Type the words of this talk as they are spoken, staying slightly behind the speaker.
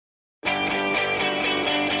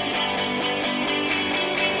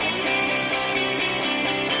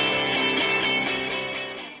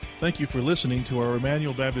Thank you for listening to our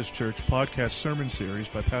Emmanuel Baptist Church podcast sermon series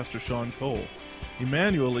by Pastor Sean Cole.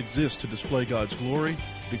 Emmanuel exists to display God's glory,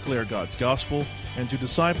 declare God's gospel, and to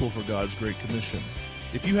disciple for God's Great Commission.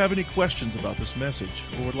 If you have any questions about this message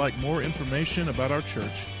or would like more information about our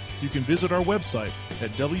church, you can visit our website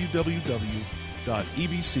at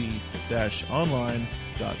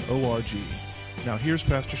www.ebc-online.org. Now here's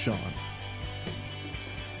Pastor Sean.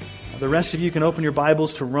 The rest of you can open your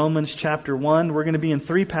Bibles to Romans chapter 1. We're going to be in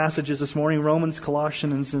three passages this morning, Romans,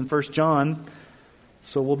 Colossians, and 1 John.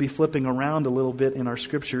 So we'll be flipping around a little bit in our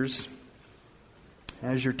scriptures.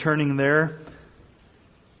 As you're turning there,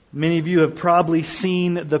 many of you have probably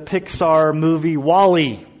seen the Pixar movie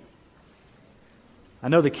WALL-E. I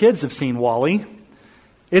know the kids have seen WALL-E.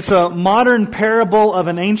 It's a modern parable of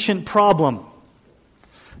an ancient problem.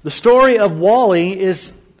 The story of WALL-E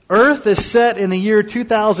is Earth is set in the year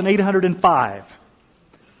 2805,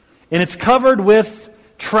 and it's covered with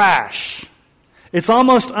trash. It's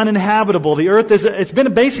almost uninhabitable. The Earth it's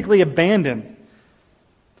been basically abandoned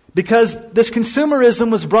because this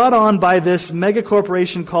consumerism was brought on by this mega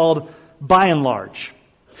corporation called By and Large.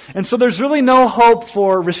 And so there's really no hope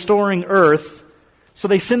for restoring Earth, so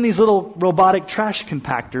they send these little robotic trash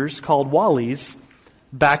compactors called WALL-Es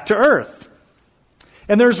back to Earth.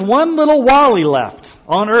 And there's one little WALL-E left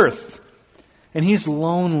on Earth. And he's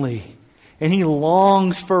lonely. And he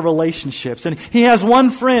longs for relationships. And he has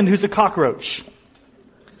one friend who's a cockroach.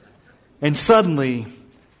 And suddenly,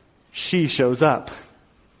 she shows up.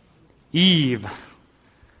 Eve.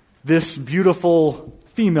 This beautiful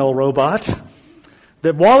female robot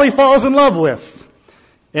that WALL-E falls in love with.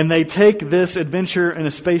 And they take this adventure in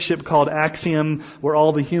a spaceship called Axiom, where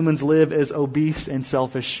all the humans live as obese and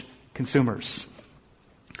selfish consumers.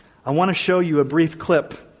 I want to show you a brief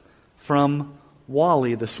clip from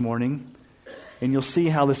WALL-E this morning, and you'll see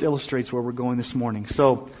how this illustrates where we're going this morning.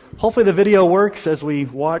 So hopefully the video works as we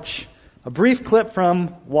watch a brief clip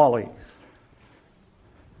from WALL-E.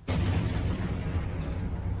 Can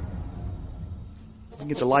you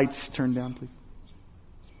get the lights turned down, please?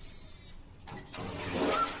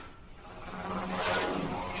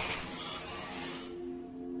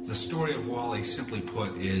 The story of WALL-E, simply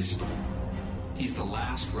put, is he's the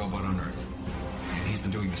last robot on Earth, and he's been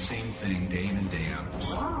doing the same thing day in and day out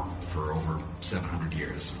for over 700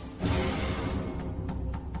 years.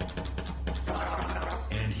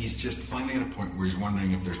 And he's just finally at a point where he's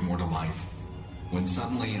wondering if there's more to life, when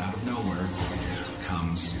suddenly, out of nowhere,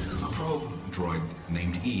 comes a probe droid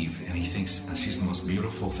named Eve, and he thinks she's the most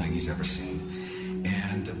beautiful thing he's ever seen,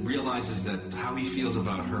 and realizes that how he feels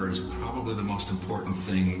about her is probably the most important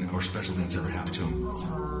thing or special thing that's ever happened to him.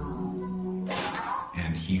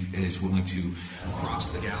 And he is willing to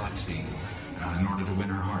cross the galaxy in order to win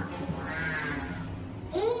her heart.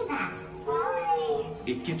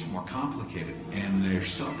 It gets more complicated, and there's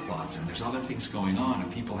subplots, and there's other things going on,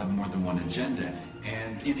 and people have more than one agenda.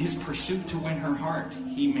 And in his pursuit to win her heart,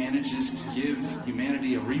 he manages to give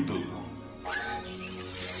humanity a reboot.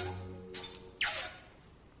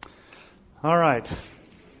 All right.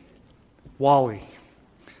 WALL-E.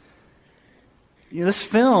 This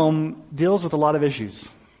film deals with a lot of issues.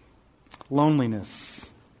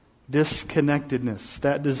 Loneliness, disconnectedness,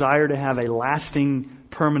 that desire to have a lasting,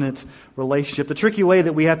 permanent relationship. The tricky way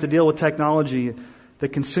that we have to deal with technology, the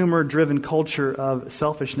consumer-driven culture of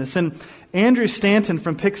selfishness. And Andrew Stanton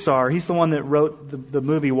from Pixar, he's the one that wrote the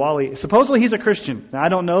movie WALL-E. Supposedly he's a Christian. Now, I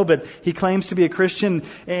don't know, but he claims to be a Christian.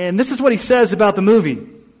 And this is what he says about the movie.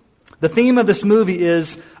 The theme of this movie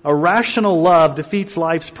is irrational love defeats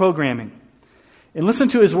life's programming. And listen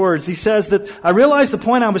to his words. He says that, I realized the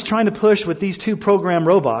point I was trying to push with these two program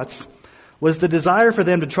robots was the desire for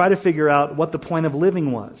them to try to figure out what the point of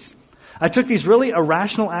living was. I took these really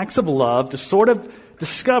irrational acts of love to sort of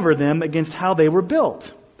discover them against how they were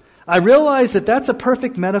built. I realized that that's a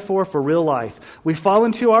perfect metaphor for real life. We fall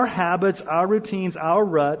into our habits, our routines, our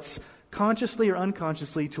ruts, consciously or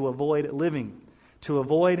unconsciously, to avoid living, to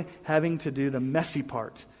avoid having to do the messy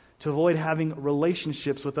part, to avoid having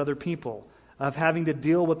relationships with other people, of having to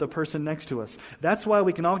deal with the person next to us. That's why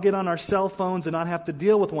we can all get on our cell phones and not have to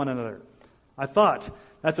deal with one another. I thought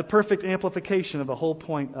that's a perfect amplification of the whole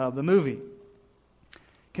point of the movie.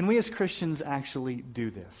 Can we as Christians actually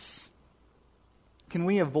do this? Can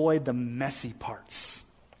we avoid the messy parts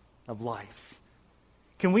of life?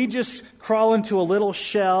 Can we just crawl into a little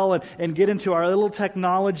shell and get into our little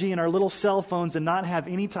technology and our little cell phones and not have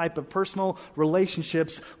any type of personal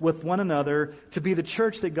relationships with one another to be the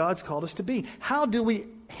church that God's called us to be? How do we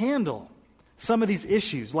handle some of these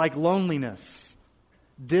issues like loneliness,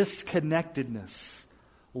 disconnectedness,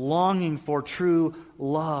 longing for true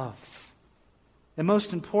love? And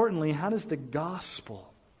most importantly, how does the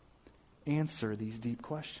gospel answer these deep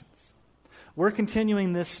questions? We're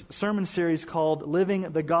continuing this sermon series called Living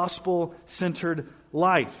the Gospel-Centered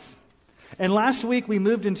Life. And last week we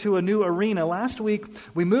moved into a new arena. Last week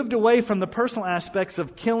we moved away from the personal aspects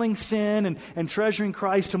of killing sin and treasuring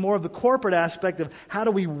Christ to more of the corporate aspect of how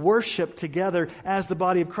do we worship together as the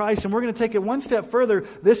body of Christ. And we're going to take it one step further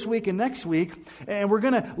this week and next week. And we're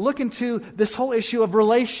going to look into this whole issue of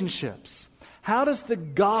relationships. How does the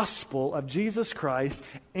gospel of Jesus Christ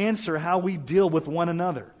answer how we deal with one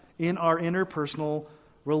another in our interpersonal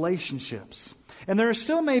relationships? And there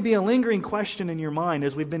still may be a lingering question in your mind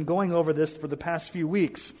as we've been going over this for the past few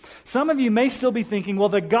weeks. Some of you may still be thinking, well,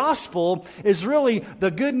 the gospel is really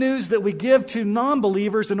the good news that we give to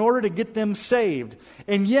non-believers in order to get them saved.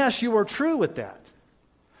 And yes, you are true with that.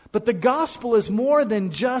 But the gospel is more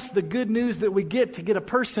than just the good news that we get to get a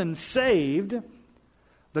person saved.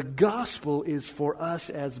 The gospel is for us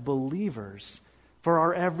as believers, for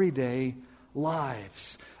our everyday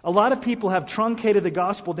lives. A lot of people have truncated the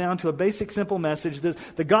gospel down to a basic, simple message.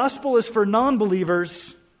 The gospel is for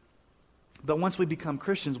non-believers, but once we become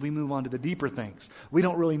Christians, we move on to the deeper things. We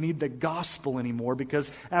don't really need the gospel anymore because,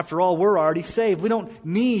 after all, we're already saved. We don't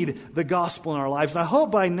need the gospel in our lives. And I hope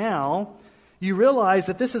by now you realize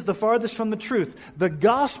that this is the farthest from the truth. The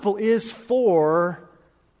gospel is for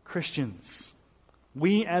Christians.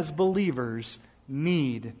 We as believers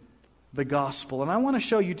need the gospel. And I want to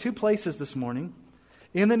show you two places this morning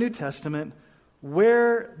in the New Testament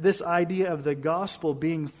where this idea of the gospel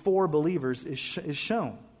being for believers is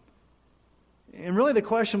shown. And really the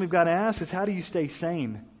question we've got to ask is, how do you stay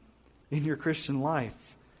sane in your Christian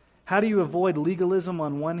life? How do you avoid legalism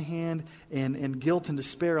on one hand and guilt and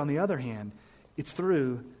despair on the other hand? It's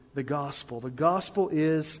through the gospel. The gospel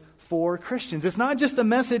is for Christians. It's not just the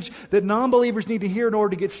message that non-believers need to hear in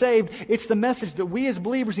order to get saved. It's the message that we as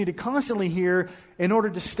believers need to constantly hear in order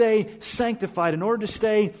to stay sanctified, in order to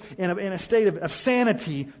stay in a state of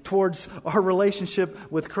sanity towards our relationship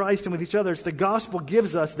with Christ and with each other. It's the gospel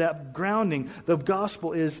gives us that grounding. The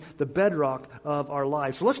gospel is the bedrock of our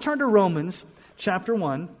lives. So let's turn to Romans chapter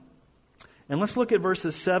 1, and let's look at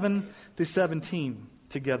verses 7 through 17.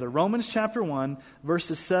 Together. Romans chapter 1,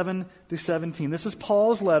 verses 7 through 17. This is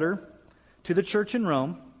Paul's letter to the church in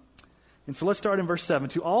Rome. And so let's start in verse 7.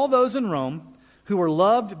 To all those in Rome who are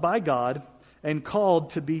loved by God and called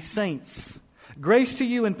to be saints, grace to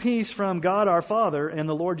you and peace from God our Father and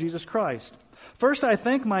the Lord Jesus Christ. First, I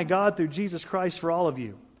thank my God through Jesus Christ for all of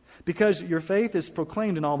you, because your faith is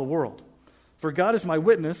proclaimed in all the world. For God is my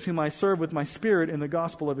witness, whom I serve with my spirit in the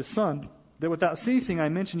gospel of his Son, that without ceasing I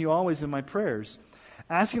mention you always in my prayers,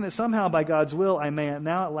 asking that somehow by God's will I may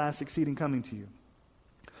now at last succeed in coming to you.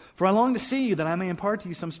 For I long to see you, that I may impart to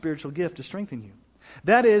you some spiritual gift to strengthen you.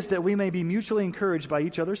 That is, that we may be mutually encouraged by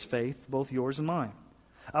each other's faith, both yours and mine.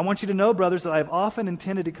 I want you to know, brothers, that I have often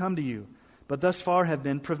intended to come to you, but thus far have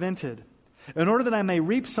been prevented, in order that I may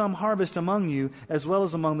reap some harvest among you, as well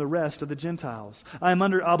as among the rest of the Gentiles. I am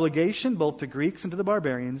under obligation both to Greeks and to the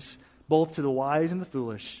barbarians, both to the wise and the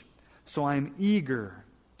foolish. So I am eager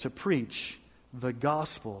to preach the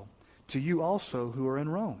gospel to you also who are in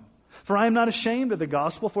Rome. For I am not ashamed of the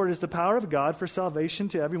gospel, for it is the power of God for salvation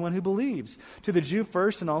to everyone who believes, to the Jew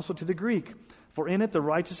first and also to the Greek. For in it the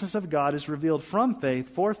righteousness of God is revealed from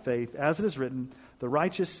faith for faith, as it is written, the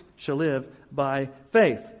righteous shall live by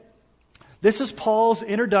faith. This is Paul's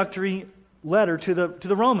introductory letter to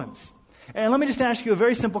the Romans. And let me just ask you a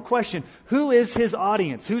very simple question. Who is his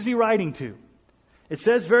audience? Who's he writing to? It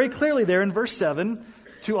says very clearly there in verse 7,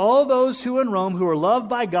 to all those who in Rome who are loved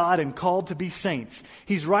by God and called to be saints.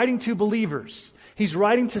 He's writing to believers. He's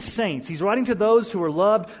writing to saints. He's writing to those who are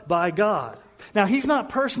loved by God. Now, he's not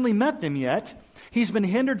personally met them yet. He's been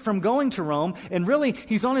hindered from going to Rome, and really,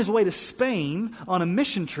 he's on his way to Spain on a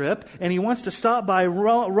mission trip, and he wants to stop by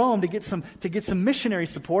Rome to get some missionary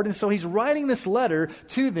support, and so he's writing this letter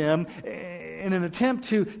to them in an attempt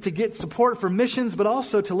to get support for missions, but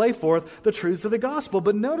also to lay forth the truths of the gospel.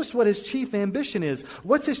 But notice what his chief ambition is.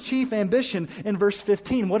 What's his chief ambition in verse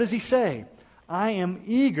 15? What does he say? I am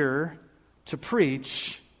eager to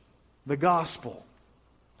preach the gospel.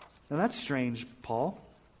 Now that's strange, Paul.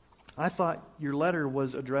 I thought your letter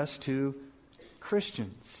was addressed to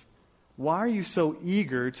Christians. Why are you so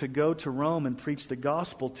eager to go to Rome and preach the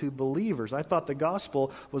gospel to believers? I thought the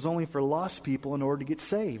gospel was only for lost people in order to get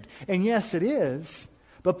saved. And yes, it is.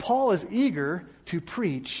 But Paul is eager to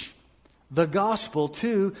preach the gospel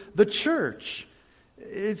to the church.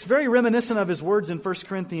 It's very reminiscent of his words in 1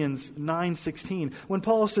 Corinthians 9:16, when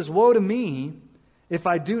Paul says, woe to me if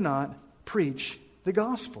I do not preach the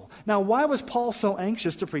gospel. Now, why was Paul so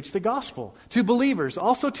anxious to preach the gospel to believers?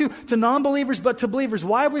 Also to non-believers, but to believers.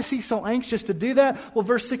 Why was he so anxious to do that? Well,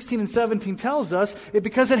 verse 16 and 17 tells us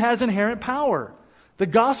because it has inherent power. The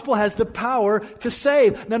gospel has the power to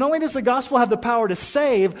save. Not only does the gospel have the power to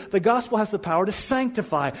save, the gospel has the power to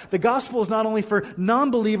sanctify. The gospel is not only for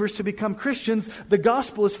non-believers to become Christians, the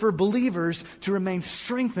gospel is for believers to remain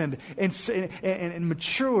strengthened and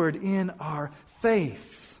matured in our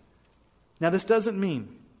faith. Now, this doesn't mean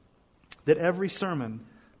that every sermon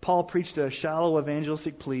Paul preached a shallow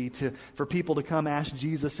evangelistic plea for people to come ask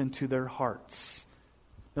Jesus into their hearts.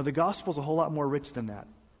 No, the gospel is a whole lot more rich than that.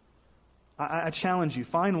 I challenge you,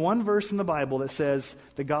 find one verse in the Bible that says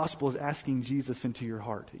the gospel is asking Jesus into your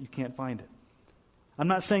heart. You can't find it. I'm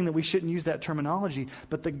not saying that we shouldn't use that terminology,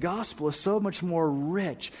 but the gospel is so much more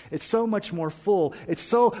rich. It's so much more full.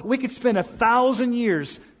 We could spend 1,000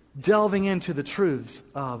 years delving into the truths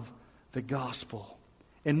of the gospel.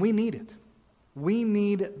 And we need it. We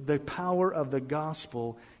need the power of the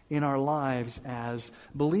gospel in our lives as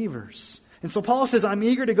believers. And so Paul says, I'm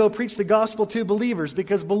eager to go preach the gospel to believers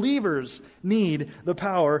because believers need the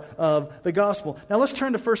power of the gospel. Now let's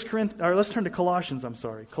turn to Colossians.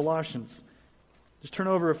 Colossians. Just turn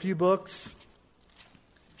over a few books.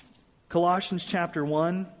 Colossians chapter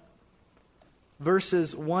 1,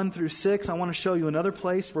 verses 1 through 6. I want to show you another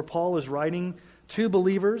place where Paul is writing to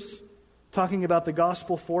believers, talking about the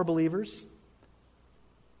gospel for believers.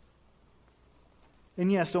 And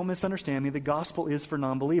yes, don't misunderstand me, the gospel is for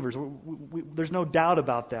non-believers. There's no doubt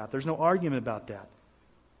about that. There's no argument about that.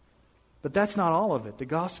 But that's not all of it. The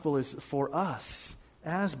gospel is for us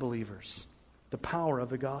as believers, the power of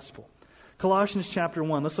the gospel. Colossians chapter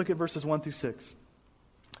 1, let's look at verses 1 through 6.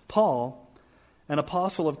 Paul, an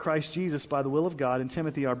apostle of Christ Jesus by the will of God, and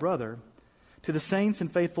Timothy our brother, to the saints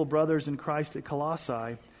and faithful brothers in Christ at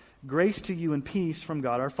Colossae, grace to you and peace from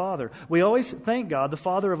God our Father. We always thank God, the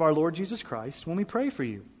Father of our Lord Jesus Christ, when we pray for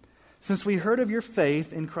you, since we heard of your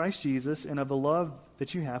faith in Christ Jesus and of the love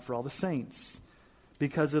that you have for all the saints,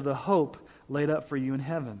 because of the hope laid up for you in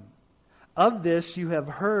heaven. Of this you have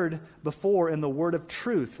heard before in the word of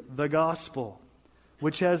truth, the gospel,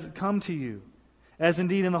 which has come to you, as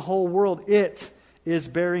indeed in the whole world it is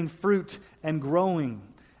bearing fruit and growing,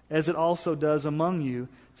 as it also does among you,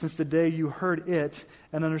 since the day you heard it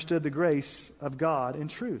and understood the grace of God in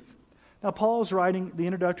truth. Now, Paul is writing the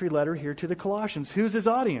introductory letter here to the Colossians. Who's his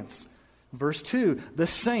audience? Verse 2, the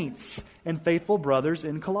saints and faithful brothers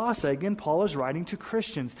in Colossae. Again, Paul is writing to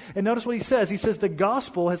Christians. And notice what he says. He says the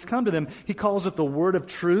gospel has come to them. He calls it the word of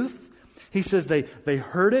truth. He says they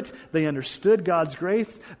heard it, they understood God's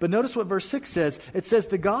grace. But notice what verse 6 says. It says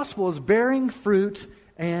the gospel is bearing fruit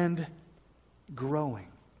and growing.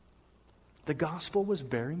 The gospel was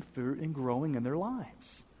bearing fruit and growing in their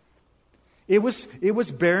lives. It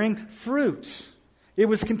was bearing fruit. It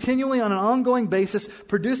was continually on an ongoing basis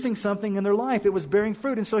producing something in their life. It was bearing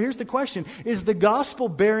fruit. And so here's the question. Is the gospel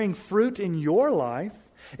bearing fruit in your life?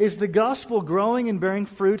 Is the gospel growing and bearing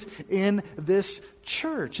fruit in this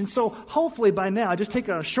church? And so hopefully by now, I just take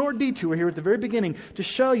a short detour here at the very beginning to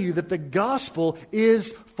show you that the gospel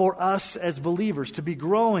is for us as believers to be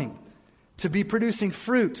growing, to be producing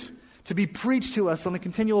fruit, to be preached to us on a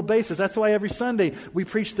continual basis. That's why every Sunday we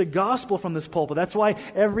preach the gospel from this pulpit. That's why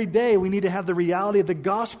every day we need to have the reality of the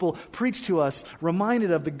gospel preached to us, reminded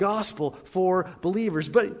of the gospel for believers.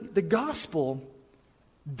 But the gospel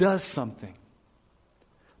does something.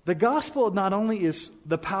 The gospel not only is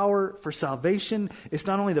the power for salvation, it's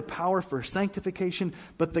not only the power for sanctification,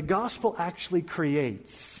 but the gospel actually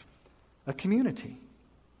creates a community.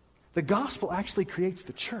 The gospel actually creates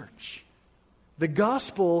the church. The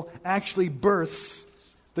gospel actually births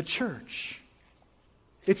the church.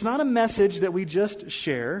 It's not a message that we just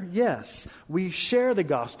share. Yes, we share the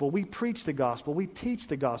gospel. We preach the gospel. We teach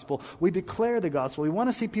the gospel. We declare the gospel. We want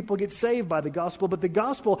to see people get saved by the gospel. But the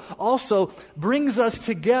gospel also brings us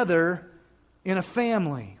together in a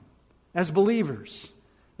family as believers.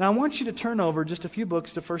 Now I want you to turn over just a few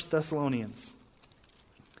books to 1 Thessalonians.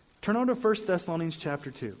 Turn over to 1 Thessalonians chapter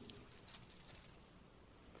 2.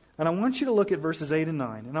 And I want you to look at verses 8 and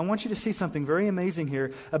 9. And I want you to see something very amazing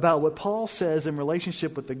here about what Paul says in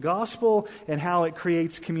relationship with the gospel and how it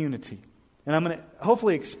creates community. And I'm going to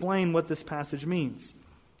hopefully explain what this passage means.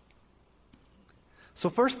 So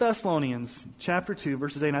 1 Thessalonians chapter 2,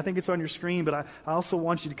 verses 8. And I think it's on your screen, but I also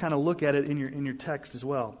want you to kind of look at it in your text as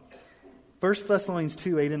well. 1 Thessalonians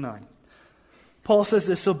 2, 8 and 9. Paul says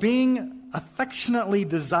this, so being affectionately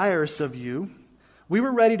desirous of you, we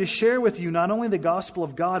were ready to share with you not only the gospel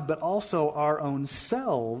of God, but also our own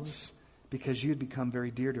selves, because you had become very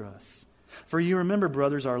dear to us. For you remember,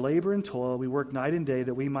 brothers, our labor and toil, we work night and day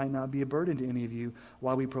that we might not be a burden to any of you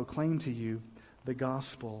while we proclaim to you the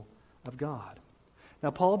gospel of God. Now,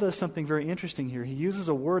 Paul does something very interesting here. He uses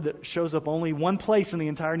a word that shows up only one place in the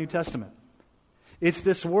entire New Testament. It's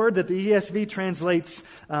this word that the ESV translates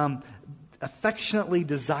affectionately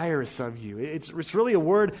desirous of you. It's really a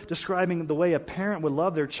word describing the way a parent would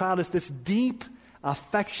love their child. It's this deep,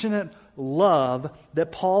 affectionate love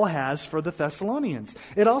that Paul has for the Thessalonians.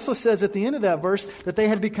 It also says at the end of that verse that they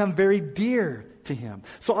had become very dear to him.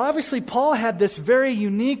 So obviously Paul had this very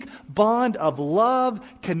unique bond of love,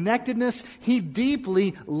 connectedness. He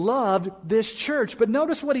deeply loved this church. But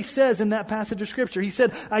notice what he says in that passage of Scripture. He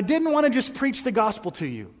said, I didn't want to just preach the gospel to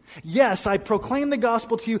you. Yes, I proclaimed the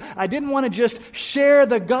gospel to you. I didn't want to just share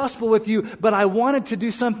the gospel with you, but I wanted to do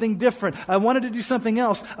something different. I wanted to do something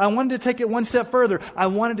else. I wanted to take it one step further. I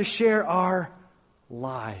wanted to share our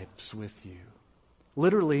lives with you.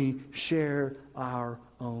 Literally, share our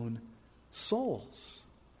own souls.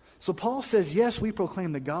 So Paul says, yes, we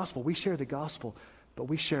proclaim the gospel, we share the gospel, but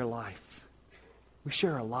we share life. We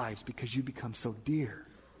share our lives because you become so dear.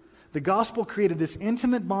 The gospel created this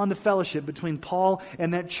intimate bond of fellowship between Paul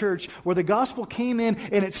and that church where the gospel came in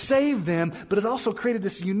and it saved them, but it also created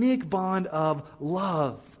this unique bond of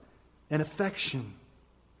love and affection.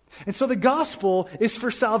 And so the gospel is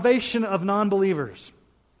for salvation of non-believers.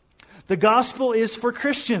 The gospel is for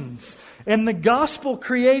Christians. And the gospel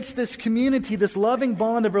creates this community, this loving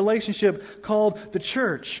bond of relationship called the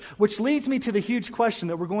church, which leads me to the huge question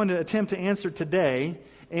that we're going to attempt to answer today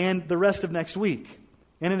and the rest of next week.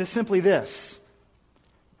 And it is simply this: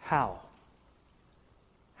 how?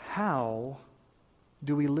 How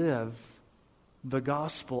do we live the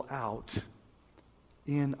gospel out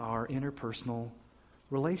in our interpersonal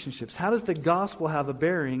relationships? How does the gospel have a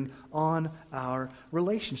bearing on our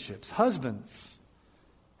relationships? Husbands,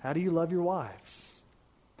 how do you love your wives?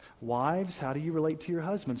 Wives, how do you relate to your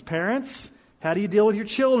husbands? Parents, how do you deal with your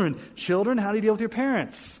children? Children, how do you deal with your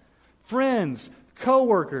parents? Friends,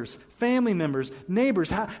 co-workers, family members, neighbors.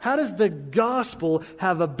 How does the gospel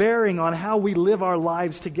have a bearing on how we live our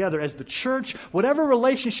lives together as the church? Whatever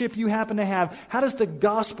relationship you happen to have, how does the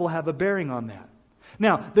gospel have a bearing on that?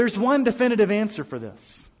 Now, there's one definitive answer for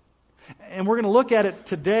this. And we're going to look at it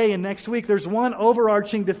today and next week. There's one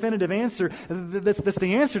overarching definitive answer that's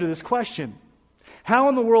the answer to this question. How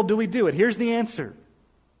in the world do we do it? Here's the answer.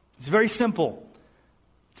 It's very simple.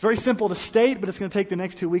 It's very simple to state, but it's going to take the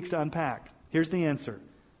next 2 weeks to unpack. Here's the answer.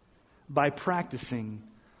 By practicing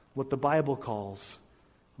what the Bible calls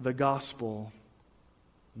the gospel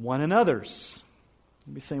one another's.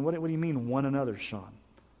 You'll be saying, what do you mean one another, Sean?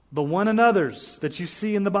 The one another's that you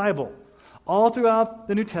see in the Bible. All throughout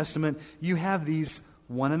the New Testament, you have these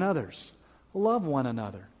one another's. Love one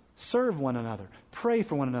another. Serve one another. Pray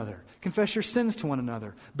for one another. Confess your sins to one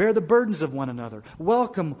another. Bear the burdens of one another.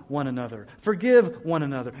 Welcome one another. Forgive one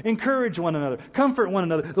another. Encourage one another. Comfort one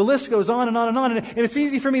another. The list goes on and on and on. And it's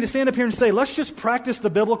easy for me to stand up here and say, let's just practice the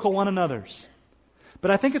biblical one another's. But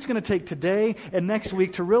I think it's going to take today and next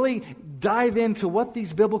week to really dive into what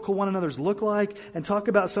these biblical one another's look like and talk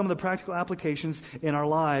about some of the practical applications in our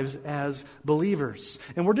lives as believers.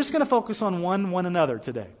 And we're just going to focus on one another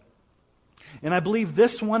today. And I believe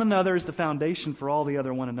this one another is the foundation for all the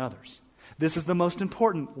other one another's. This is the most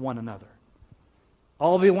important one another.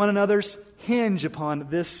 All the one another's hinge upon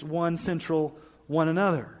this one central one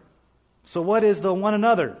another. So what is the one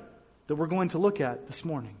another that we're going to look at this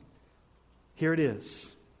morning? Here it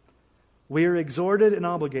is. We are exhorted and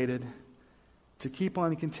obligated to keep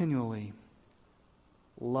on continually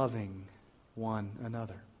loving one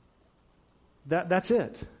another. That's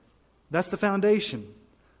it. That's the foundation.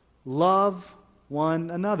 Love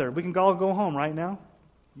one another. We can all go home right now.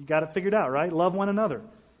 You got it figured out, right? Love one another.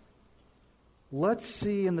 Let's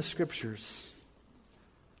see in the Scriptures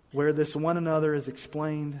where this one another is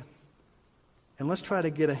explained, and let's try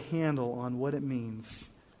to get a handle on what it means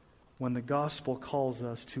when the gospel calls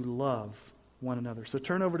us to love one another. So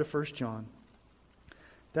turn over to 1 John.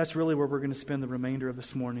 That's really where we're going to spend the remainder of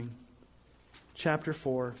this morning. Chapter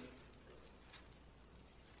 4.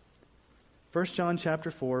 1 John chapter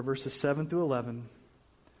 4, verses 7 through 11.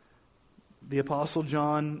 The Apostle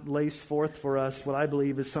John lays forth for us what I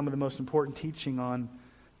believe is some of the most important teaching on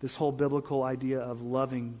this whole biblical idea of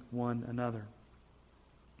loving one another.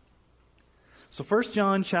 So 1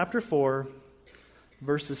 John chapter 4,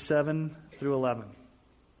 verses 7 through 11.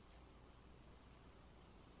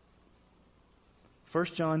 1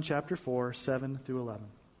 John chapter 4, 7 through 11.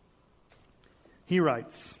 He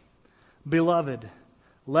writes, Beloved,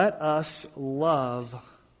 let us love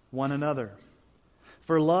one another.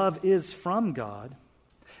 For love is from God,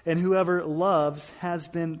 And whoever loves has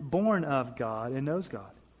been born of God and knows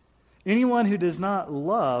God. Anyone who does not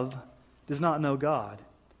love does not know God,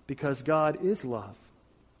 because God is love.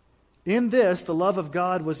 In this, the love of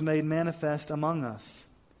God was made manifest among us,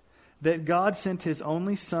 that God sent His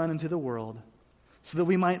only Son into the world so that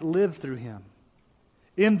we might live through Him.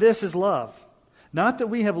 In this is love, not that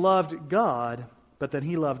we have loved God, but that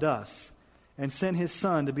He loved us and sent His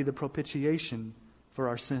Son to be the propitiation for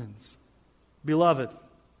our sins. Beloved,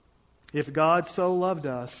 if God so loved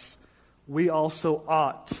us, we also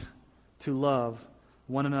ought to love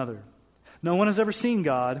one another. No one has ever seen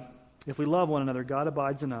God. If we love one another, God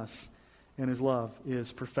abides in us, and His love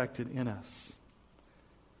is perfected in us.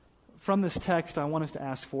 From this text, I want us to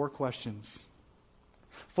ask 4 questions.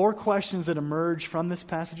 4 questions that emerge from this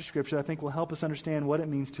passage of Scripture that I think will help us understand what it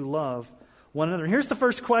means to love one another. And here's the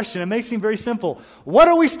first question. It may seem very simple. What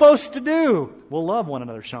are we supposed to do? We'll love one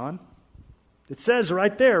another, Sean. It says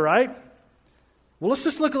right there, right? Well, let's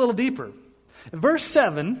just look a little deeper. In verse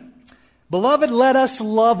 7, beloved, let us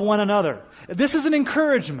love one another. This is an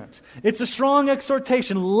encouragement. It's a strong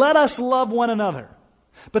exhortation. Let us love one another.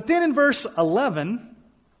 But then in verse 11,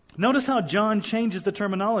 notice how John changes the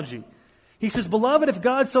terminology. He says, beloved, if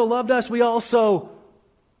God so loved us, we also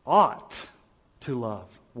ought to love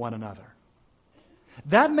one another.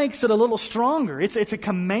 That makes it a little stronger. It's a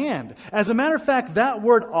command. As a matter of fact, that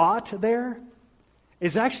word ought there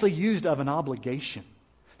is actually used of an obligation.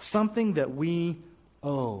 Something that we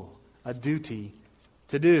owe, a duty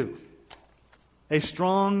to do. A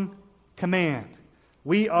strong command.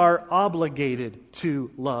 We are obligated to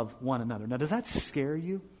love one another. Now, does that scare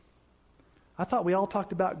you? I thought we all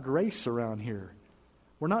talked about grace around here.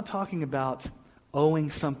 We're not talking about owing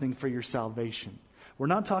something for your salvation. We're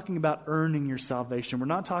not talking about earning your salvation. We're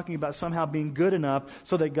not talking about somehow being good enough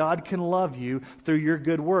so that God can love you through your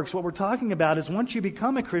good works. What we're talking about is once you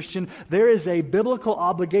become a Christian, there is a biblical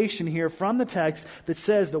obligation here from the text that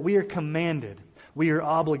says that we are commanded, we are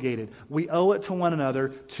obligated, we owe it to one another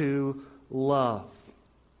to love.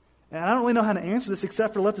 And I don't really know how to answer this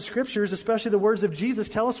except for let the Scriptures, especially the words of Jesus,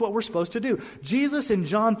 tell us what we're supposed to do. Jesus in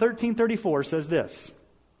John 13:34 says this,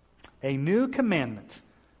 a new commandment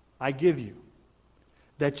I give you,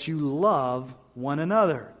 that you love one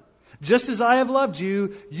another. Just as I have loved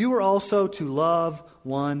you, you are also to love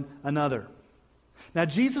one another. Now,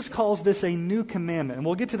 Jesus calls this a new commandment, and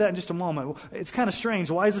we'll get to that in just a moment. It's kind of strange.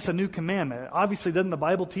 Why is this a new commandment? Obviously, doesn't the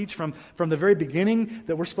Bible teach from the very beginning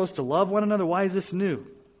that we're supposed to love one another? Why is this new?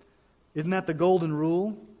 Isn't that the golden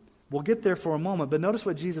rule? We'll get there for a moment, but notice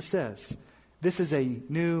what Jesus says. This is a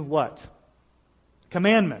new what?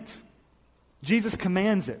 Commandment. Jesus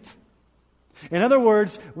commands it. In other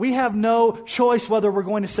words, we have no choice whether we're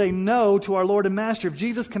going to say no to our Lord and Master. If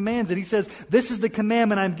Jesus commands it, He says, this is the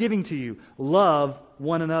commandment I'm giving to you. Love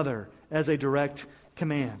one another as a direct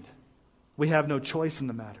command. We have no choice in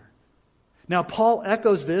the matter. Now, Paul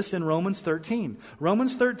echoes this in Romans 13.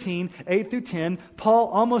 Romans 13, 8 through 10, Paul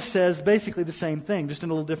almost says basically the same thing, just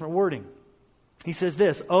in a little different wording. He says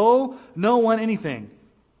this, owe no one anything.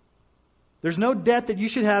 There's no debt that you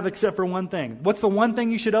should have except for one thing. What's the one thing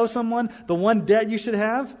you should owe someone? The one debt you should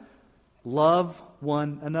have? Love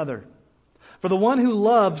one another. For the one who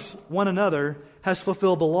loves one another has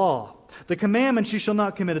fulfilled the law. The commandments, you shall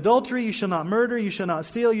not commit adultery, you shall not murder, you shall not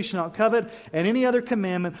steal, you shall not covet, and any other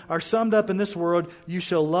commandment are summed up in this word, you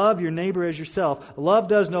shall love your neighbor as yourself. Love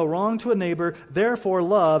does no wrong to a neighbor, therefore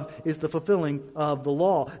love is the fulfilling of the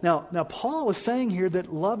law. Now Paul is saying here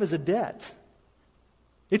that love is a debt.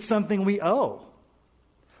 It's something we owe.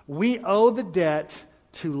 We owe the debt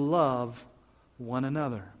to love one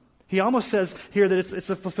another. He almost says here that it's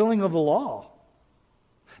the fulfilling of the law.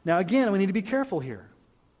 Now again, we need to be careful here.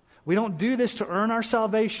 We don't do this to earn our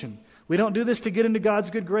salvation. We don't do this to get into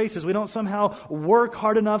God's good graces. We don't somehow work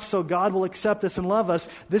hard enough so God will accept us and love us.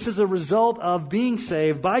 This is a result of being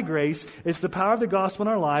saved by grace. It's the power of the gospel in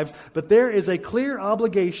our lives. But there is a clear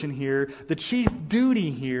obligation here. The chief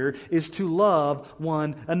duty here is to love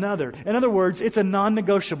one another. In other words, it's a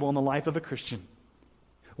non-negotiable in the life of a Christian.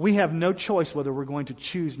 We have no choice whether we're going to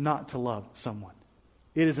choose not to love someone.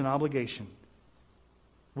 It is an obligation.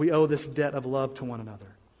 We owe this debt of love to one another.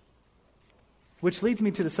 Which leads me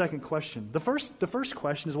to the second question. The first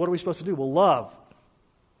question is, what are we supposed to do? Well, love.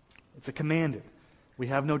 It's a commanded. We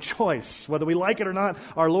have no choice. Whether we like it or not,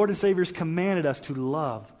 our Lord and Savior has commanded us to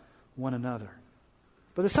love one another.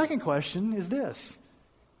 But the second question is this.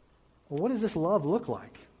 Well, what does this love look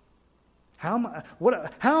like? How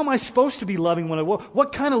am I supposed to be loving one another?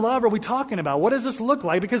 What kind of love are we talking about? What does this look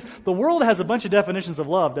like? Because the world has a bunch of definitions of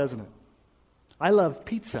love, doesn't it? I love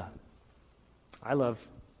pizza. I love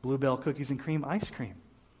Bluebell cookies and cream ice cream.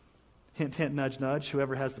 Hint, hint, nudge, nudge.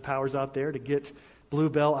 Whoever has the powers out there to get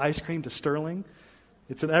Bluebell ice cream to Sterling.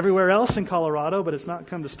 It's everywhere else in Colorado, but it's not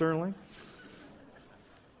come to Sterling.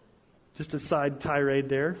 Just a side tirade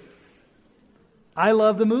there. I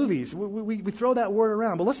love the movies. We throw that word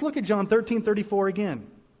around. But let's look at John 13:34 again.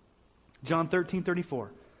 John 13:34.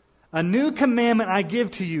 A new commandment I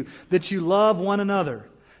give to you, that you love one another.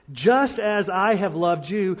 Just as I have loved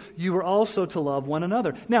you, you are also to love one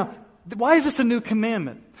another. Now, why is this a new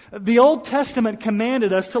commandment? The Old Testament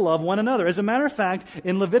commanded us to love one another. As a matter of fact,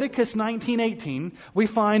 in Leviticus 19:18, we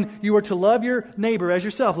find you are to love your neighbor as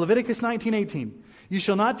yourself. Leviticus 19:18. You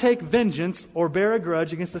shall not take vengeance or bear a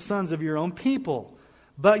grudge against the sons of your own people,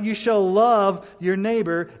 but you shall love your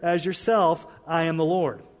neighbor as yourself. I am the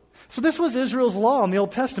Lord. So this was Israel's law in the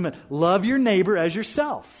Old Testament. Love your neighbor as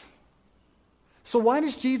yourself. So why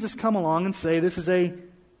does Jesus come along and say this is a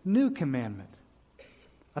new commandment?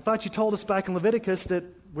 I thought you told us back in Leviticus that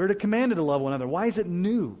we're commanded to love one another. Why is it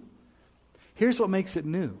new? Here's what makes it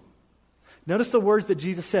new. Notice the words that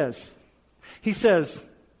Jesus says. He says,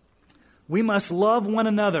 we must love one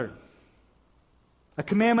another. A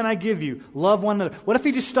commandment I give you, love one another. What if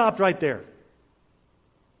he just stopped right there?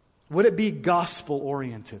 Would it be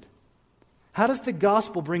gospel-oriented? How does the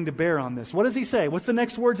gospel bring to bear on this? What does he say? What's the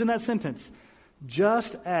next words in that sentence?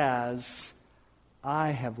 Just as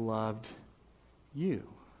I have loved you.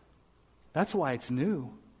 That's why it's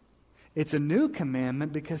new. It's a new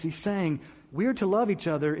commandment because he's saying we're to love each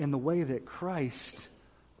other in the way that Christ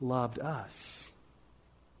loved us.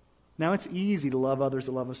 Now, it's easy to love others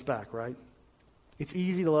that love us back, right? It's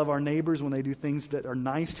easy to love our neighbors when they do things that are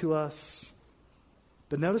nice to us.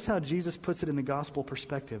 But notice how Jesus puts it in the gospel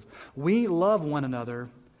perspective. We love one another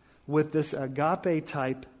with this agape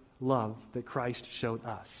type love that Christ showed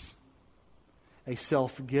us. A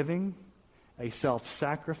self-giving, a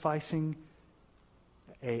self-sacrificing,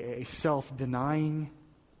 a self-denying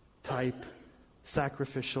type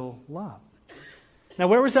sacrificial love. Now,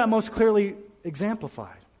 where was that most clearly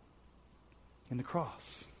exemplified? In the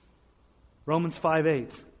cross. Romans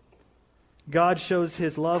 5:8. God shows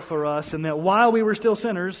his love for us in that while we were still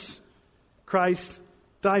sinners, Christ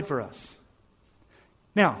died for us.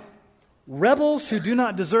 Now, rebels who do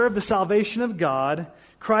not deserve the salvation of God,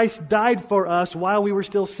 Christ died for us while we were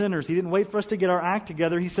still sinners. He didn't wait for us to get our act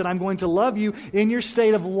together. He said, I'm going to love you in your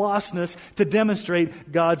state of lostness to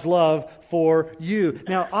demonstrate God's love for you.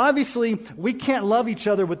 Now, obviously, we can't love each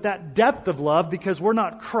other with that depth of love because we're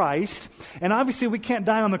not Christ. And obviously, we can't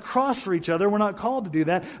die on the cross for each other. We're not called to do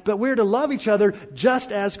that. But we're to love each other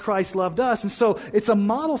just as Christ loved us. And so, it's a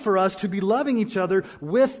model for us to be loving each other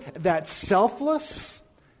with that selfless,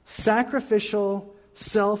 sacrificial,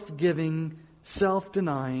 self-giving,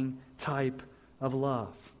 self-denying type of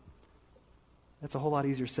love. That's a whole lot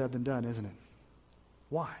easier said than done, isn't it?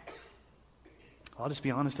 Why? I'll just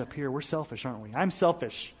be honest up here. We're selfish, aren't we? I'm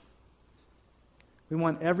selfish. We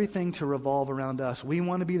want everything to revolve around us. We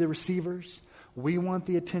want to be the receivers. We want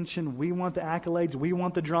the attention. We want the accolades. We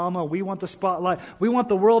want the drama. We want the spotlight. We want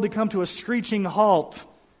the world to come to a screeching halt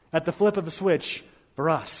at the flip of a switch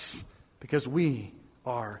for us because we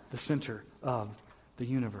are the center of the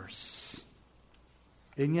universe.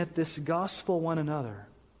 And yet this gospel one another,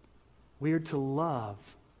 we are to love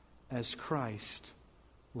as Christ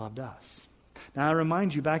loved us. Now I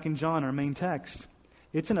remind you, back in John, our main text,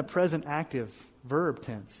 it's in a present active verb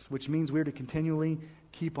tense, which means we're to continually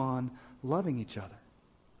keep on loving each other.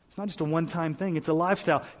 It's not just a one-time thing, it's a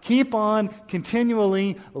lifestyle. Keep on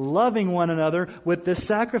continually loving one another with this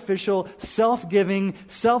sacrificial, self-giving,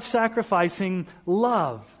 self-sacrificing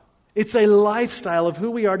love. It's a lifestyle of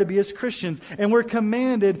who we are to be as Christians, and we're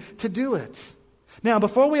commanded to do it. Now,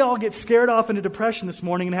 before we all get scared off into depression this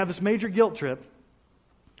morning and have this major guilt trip,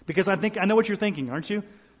 because I know what you're thinking, aren't you?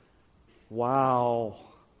 Wow,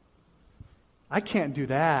 I can't do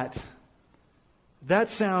that. That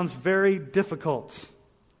sounds very difficult.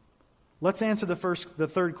 Let's answer the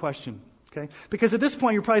third question, okay? Because at this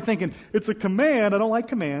point you're probably thinking, it's a command, I don't like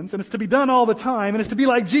commands, and it's to be done all the time, and it's to be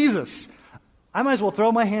like Jesus. I might as well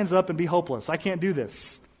throw my hands up and be hopeless. I can't do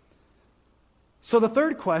this. So the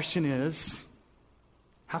third question is,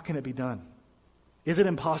 how can it be done? Is it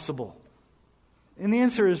impossible? And the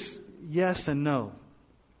answer is yes and no.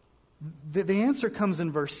 The answer comes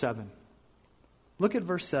in verse 7. Look at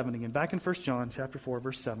verse 7 again, back in 1 John chapter 4,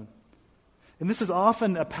 verse 7. And this is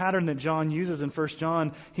often a pattern that John uses in 1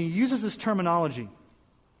 John. He uses this terminology.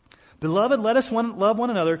 Beloved, let us love one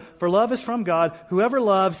another, for love is from God. Whoever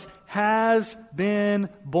loves has been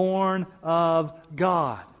born of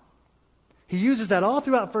God. He uses that all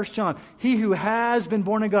throughout 1 John. He who has been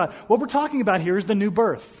born of God. What we're talking about here is the new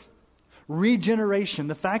birth. regeneration,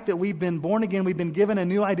 the fact that we've been born again, we've been given a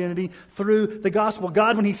new identity through the gospel.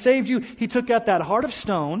 God, when He saved you, He took out that heart of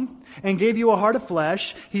stone and gave you a heart of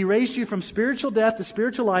flesh. He raised you from spiritual death to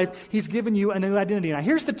spiritual life. He's given you a new identity. Now,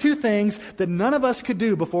 here's the two things that none of us could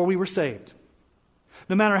do before we were saved.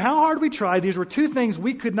 No matter how hard we tried, these were two things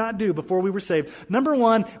we could not do before we were saved. Number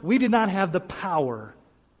one, we did not have the power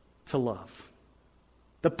to love,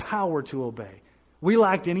 the power to obey. We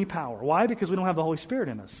lacked any power. Why? Because we don't have the Holy Spirit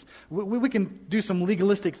in us. We can do some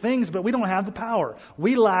legalistic things, but we don't have the power.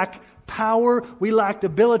 We lack power. We lacked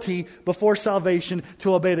ability before salvation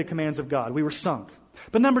to obey the commands of God. We were sunk.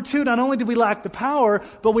 But number two, not only did we lack the power,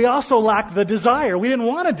 but we also lacked the desire. We didn't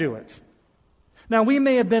want to do it. Now, we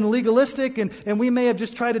may have been legalistic and we may have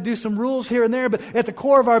just tried to do some rules here and there, but at the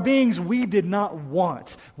core of our beings, we did not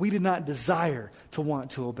desire to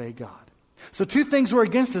want to obey God. So two things were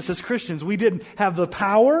against us as Christians. We didn't have the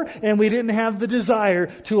power and we didn't have the desire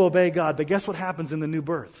to obey God. But guess what happens in the new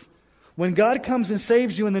birth? When God comes and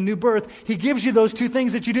saves you in the new birth, He gives you those two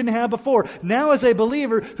things that you didn't have before. Now, as a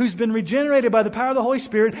believer who's been regenerated by the power of the Holy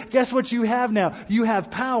Spirit, guess what you have now? You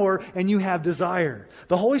have power and you have desire.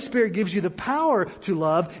 The Holy Spirit gives you the power to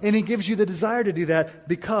love, and He gives you the desire to do that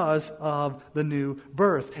because of the new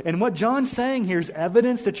birth. And what John's saying here is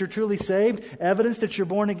evidence that you're truly saved, evidence that you're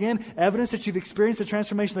born again, evidence that you've experienced the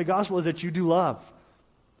transformation of the gospel is that you do love.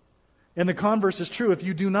 And the converse is true. If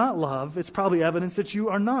you do not love, it's probably evidence that you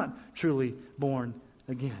are not truly born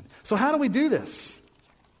again. So how do we do this?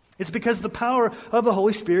 It's because of the power of the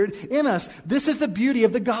Holy Spirit in us. This is the beauty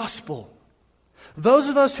of the gospel. Those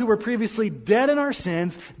of us who were previously dead in our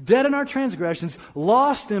sins, dead in our transgressions,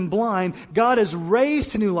 lost and blind, God has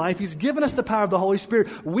raised to new life. He's given us the power of the Holy Spirit.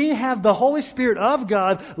 We have the Holy Spirit of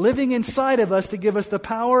God living inside of us to give us the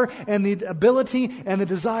power and the ability and the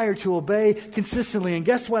desire to obey consistently. And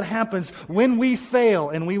guess what happens when we fail?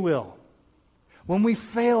 And we will. When we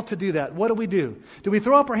fail to do that, what do? Do we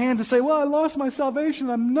throw up our hands and say, well, I lost my salvation,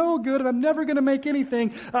 I'm no good, and I'm never going to make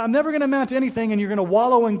anything, I'm never going to amount to anything, and you're going to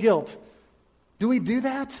wallow in guilt? Do we do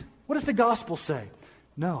that? What does the gospel say?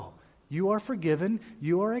 No. You are forgiven.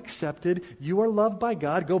 You are accepted. You are loved by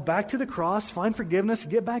God. Go back to the cross, find forgiveness,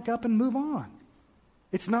 get back up and move on.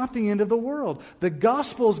 It's not the end of the world. The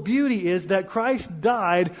gospel's beauty is that Christ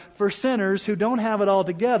died for sinners who don't have it all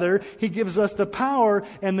together. He gives us the power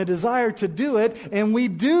and the desire to do it, and we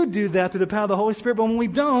do that through the power of the Holy Spirit. But when we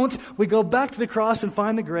don't, we go back to the cross and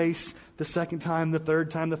find the grace the second time, the third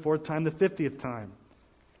time, the fourth time, the 50th time.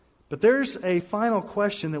 But there's a final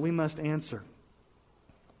question that we must answer.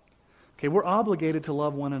 Okay, we're obligated to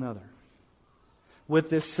love one another with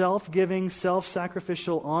this self-giving,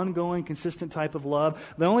 self-sacrificial, ongoing, consistent type of love.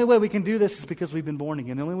 The only way we can do this is because we've been born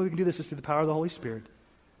again. The only way we can do this is through the power of the Holy Spirit.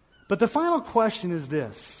 But the final question is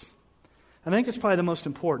this. I think it's probably the most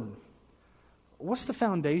important. What's the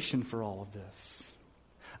foundation for all of this?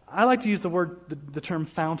 I like to use the term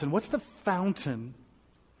fountain. What's the fountain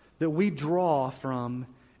that we draw from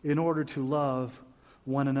in order to love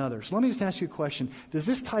one another? So let me just ask you a question. Does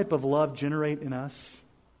this type of love generate in us?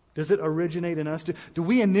 Does it originate in us? Do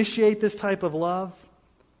we initiate this type of love?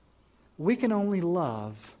 We can only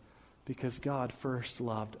love because God first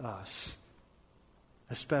loved us,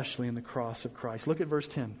 especially in the cross of Christ. Look at verse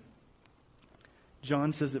 10.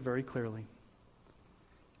 John says it very clearly.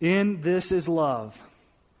 In this is love,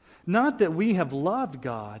 not that we have loved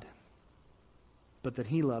God, but that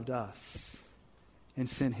He loved us and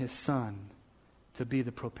sent His Son to be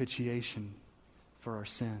the propitiation for our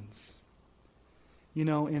sins. You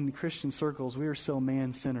know, in Christian circles, we are so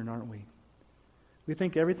man-centered, aren't we? We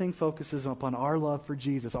think everything focuses upon our love for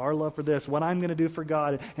Jesus, our love for this, what I'm going to do for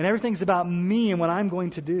God, and everything's about me and what I'm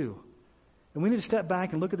going to do. And we need to step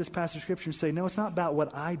back and look at this passage of Scripture and say, no, it's not about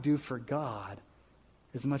what I do for God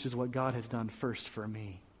as much as what God has done first for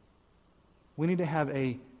me. We need to have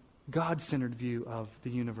a God-centered view of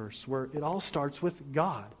the universe where it all starts with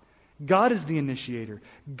God. God is the initiator.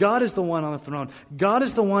 God is the one on the throne. God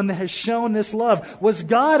is the one that has shown this love. Was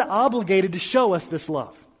God obligated to show us this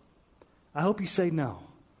love? I hope you say no.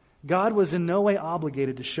 God was in no way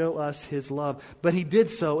obligated to show us His love, but He did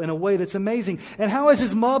so in a way that's amazing. And how is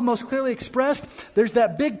His love most clearly expressed? There's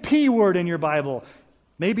that big P word in your Bible.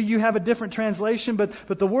 Maybe you have a different translation, but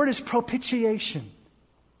the word is propitiation.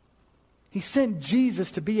 He sent Jesus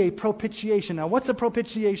to be a propitiation. Now, what's a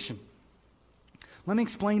propitiation? Let me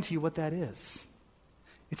explain to you what that is.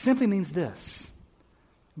 It simply means this.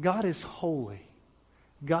 God is holy.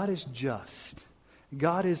 God is just.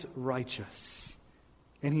 God is righteous.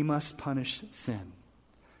 And He must punish sin.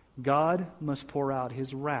 God must pour out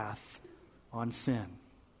His wrath on sin.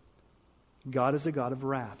 God is a God of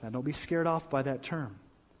wrath. Now, don't be scared off by that term.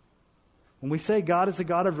 When we say God is a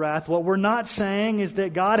God of wrath, what we're not saying is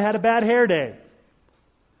that God had a bad hair day.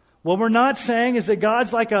 What we're not saying is that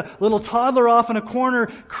God's like a little toddler off in a corner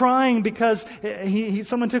crying because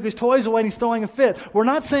someone took his toys away and he's throwing a fit. We're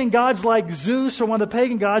not saying God's like Zeus or one of the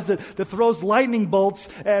pagan gods that throws lightning bolts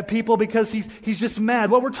at people because he's just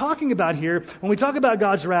mad. What we're talking about here, when we talk about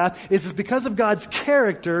God's wrath, is because of God's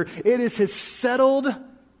character. It is His settled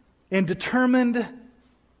and determined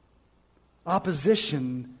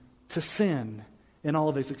opposition to sin in all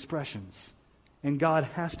of His expressions. And God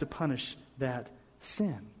has to punish that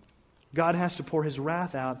sin. God has to pour His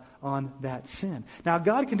wrath out on that sin. Now,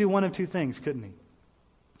 God can do one of two things, couldn't He?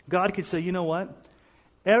 God could say, you know what?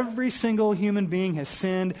 Every single human being has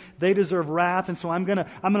sinned. They deserve wrath, and so I'm going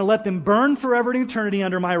to let them burn forever in eternity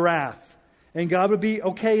under my wrath. And God would be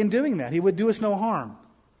okay in doing that. He would do us no harm.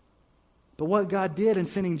 But what God did in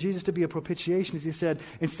sending Jesus to be a propitiation is He said,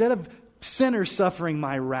 instead of sinners suffering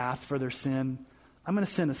my wrath for their sin, I'm going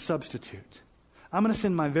to send a substitute. I'm going to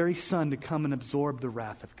send my very Son to come and absorb the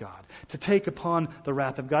wrath of God, to take upon the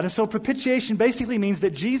wrath of God. And so propitiation basically means that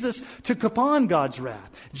Jesus took upon God's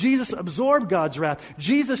wrath. Jesus absorbed God's wrath.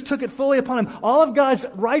 Jesus took it fully upon Him. All of God's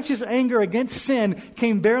righteous anger against sin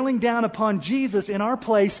came barreling down upon Jesus in our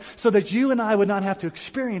place so that you and I would not have to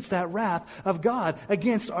experience that wrath of God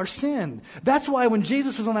against our sin. That's why when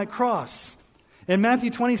Jesus was on that cross, in Matthew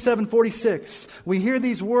 27:46, we hear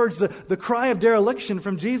these words, the cry of dereliction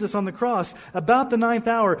from Jesus on the cross. About the 9th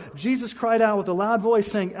hour, Jesus cried out with a loud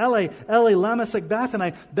voice saying, Eli, Eli, lama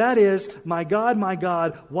sabachthani. That is, my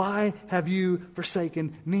God, why have you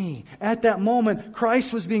forsaken me? At that moment,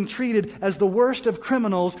 Christ was being treated as the worst of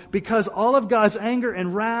criminals because all of God's anger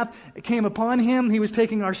and wrath came upon Him. He was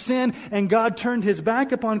taking our sin, and God turned His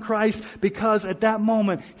back upon Christ because at that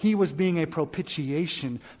moment, He was being a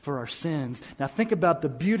propitiation for our sins. Now, think about the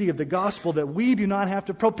beauty of the gospel that we do not have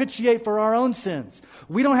to propitiate for our own sins.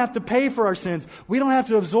 We don't have to pay for our sins. We don't have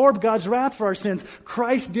to absorb God's wrath for our sins.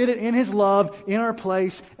 Christ did it in His love in our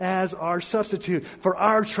place as our substitute for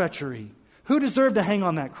our treachery. Who deserved to hang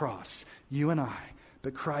on that cross? You and I.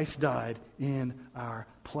 But Christ died in our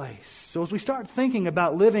place. So as we start thinking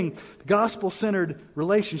about living gospel-centered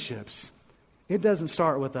relationships, it doesn't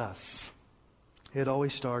start with us. It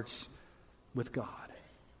always starts with God.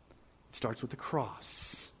 It starts with the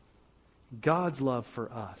cross. God's love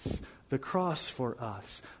for us. The cross for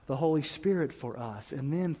us. The Holy Spirit for us.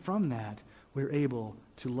 And then from that, we're able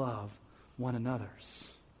to love one another.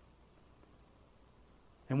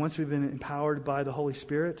 And once we've been empowered by the Holy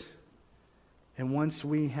Spirit, and once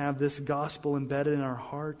we have this gospel embedded in our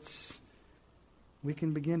hearts, we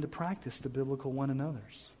can begin to practice the biblical one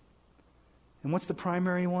another's. And what's the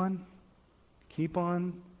primary one? Keep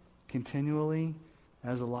on continually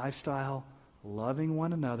as a lifestyle, loving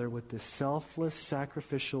one another with this selfless,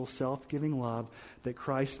 sacrificial, self-giving love that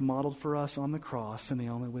Christ modeled for us on the cross, and the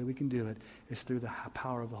only way we can do it is through the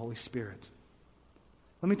power of the Holy Spirit.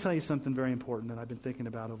 Let me tell you something very important that I've been thinking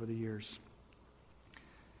about over the years.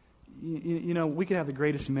 You know, we could have the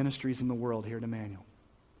greatest ministries in the world here at Emmanuel.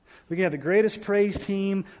 We can have the greatest praise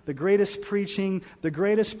team, the greatest preaching, the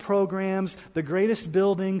greatest programs, the greatest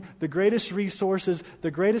building, the greatest resources,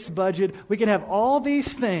 the greatest budget. We can have all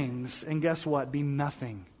these things, and guess what? Be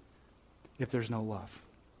nothing if there's no love.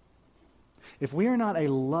 If we are not a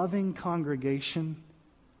loving congregation,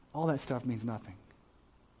 all that stuff means nothing.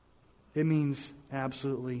 It means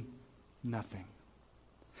absolutely nothing.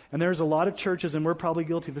 And there's a lot of churches, and we're probably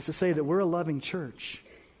guilty of this, to say that we're a loving church.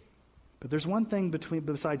 But there's one thing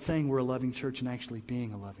besides saying we're a loving church and actually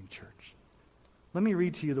being a loving church. Let me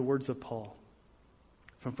read to you the words of Paul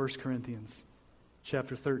from 1 Corinthians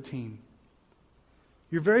chapter 13.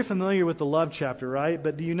 You're very familiar with the love chapter, right?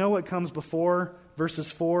 But do you know what comes before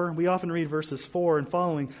verses 4? We often read verses 4 and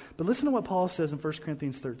following. But listen to what Paul says in 1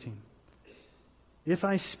 Corinthians 13. If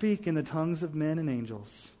I speak in the tongues of men and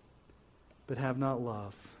angels, but have not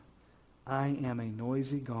love, I am a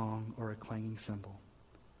noisy gong or a clanging cymbal.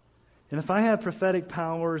 And if I have prophetic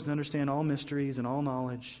powers and understand all mysteries and all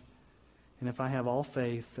knowledge, and if I have all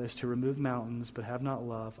faith as to remove mountains but have not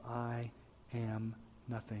love, I am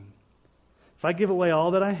nothing. If I give away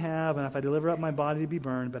all that I have, and if I deliver up my body to be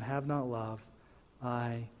burned but have not love,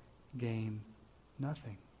 I gain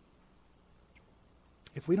nothing.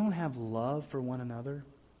 If we don't have love for one another,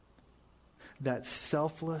 that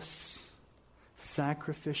selfless,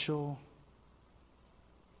 sacrificial,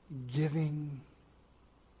 giving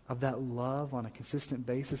of that love on a consistent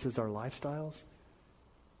basis as our lifestyles,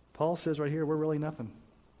 Paul says right here, we're really nothing.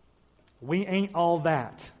 We ain't all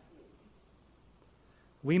that.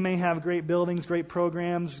 We may have great buildings, great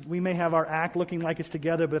programs. We may have our act looking like it's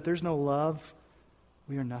together, but if there's no love,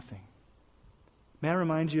 we are nothing. May I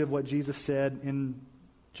remind you of what Jesus said in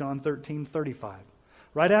John 13:35.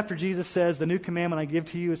 Right after Jesus says, the new commandment I give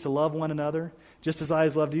to you is to love one another, just as I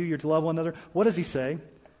have loved you, you're to love one another. What does he say?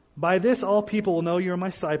 By this all people will know you are my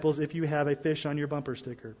disciples if you have a fish on your bumper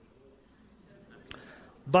sticker.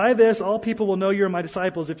 By this all people will know you are my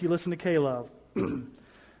disciples if you listen to K-Love.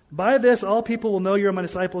 By this all people will know you are my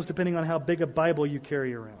disciples depending on how big a Bible you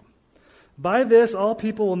carry around. By this all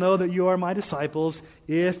people will know that you are my disciples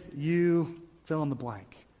if you fill in the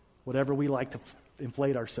blank, whatever we like to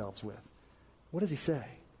inflate ourselves with. What does he say?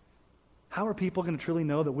 How are people going to truly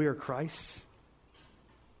know that we are Christ's?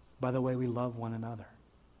 By the way we love one another.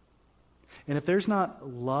 And if there's not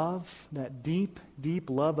love, that deep, deep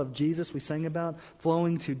love of Jesus we sang about,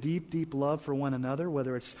 flowing to deep, deep love for one another,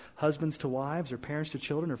 whether it's husbands to wives or parents to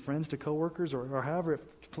children or friends to coworkers or however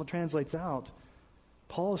it translates out,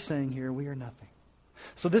 Paul is saying here we are nothing.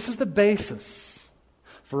 So this is the basis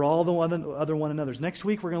for all the other one another's. Next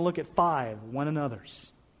week we're going to look at 5 one another's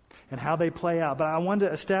and how they play out. But I wanted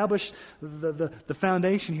to establish the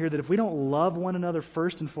foundation here that if we don't love one another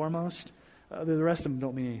first and foremost, the rest of them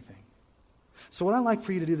don't mean anything. So what I'd like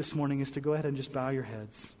for you to do this morning is to go ahead and just bow your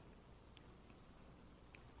heads.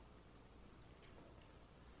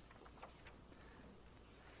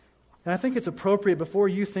 And I think it's appropriate before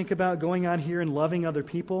you think about going out here and loving other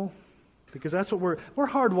people, because that's what we're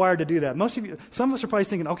hardwired to do that. Most of you, some of us are probably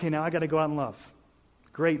thinking, okay, now I got to go out and love.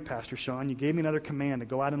 Great, Pastor Sean, you gave me another command to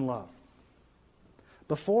go out and love.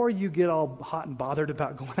 Before you get all hot and bothered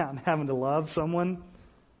about going out and having to love someone,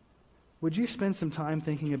 would you spend some time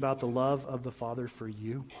thinking about the love of the Father for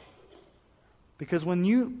you? Because when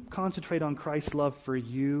you concentrate on Christ's love for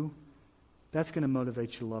you, that's going to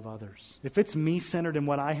motivate you to love others. If it's me-centered in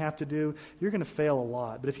what I have to do, you're going to fail a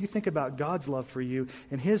lot. But if you think about God's love for you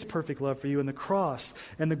and His perfect love for you and the cross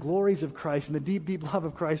and the glories of Christ and the deep, deep love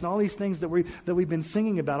of Christ and all these things that we've been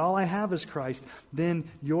singing about, all I have is Christ, then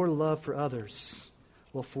your love for others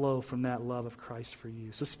will flow from that love of Christ for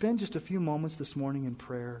you. So spend just a few moments this morning in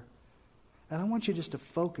prayer. And I want you just to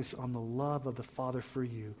focus on the love of the Father for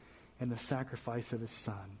you and the sacrifice of His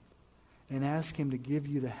Son. And ask Him to give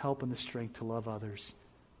you the help and the strength to love others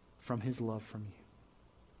from His love from you.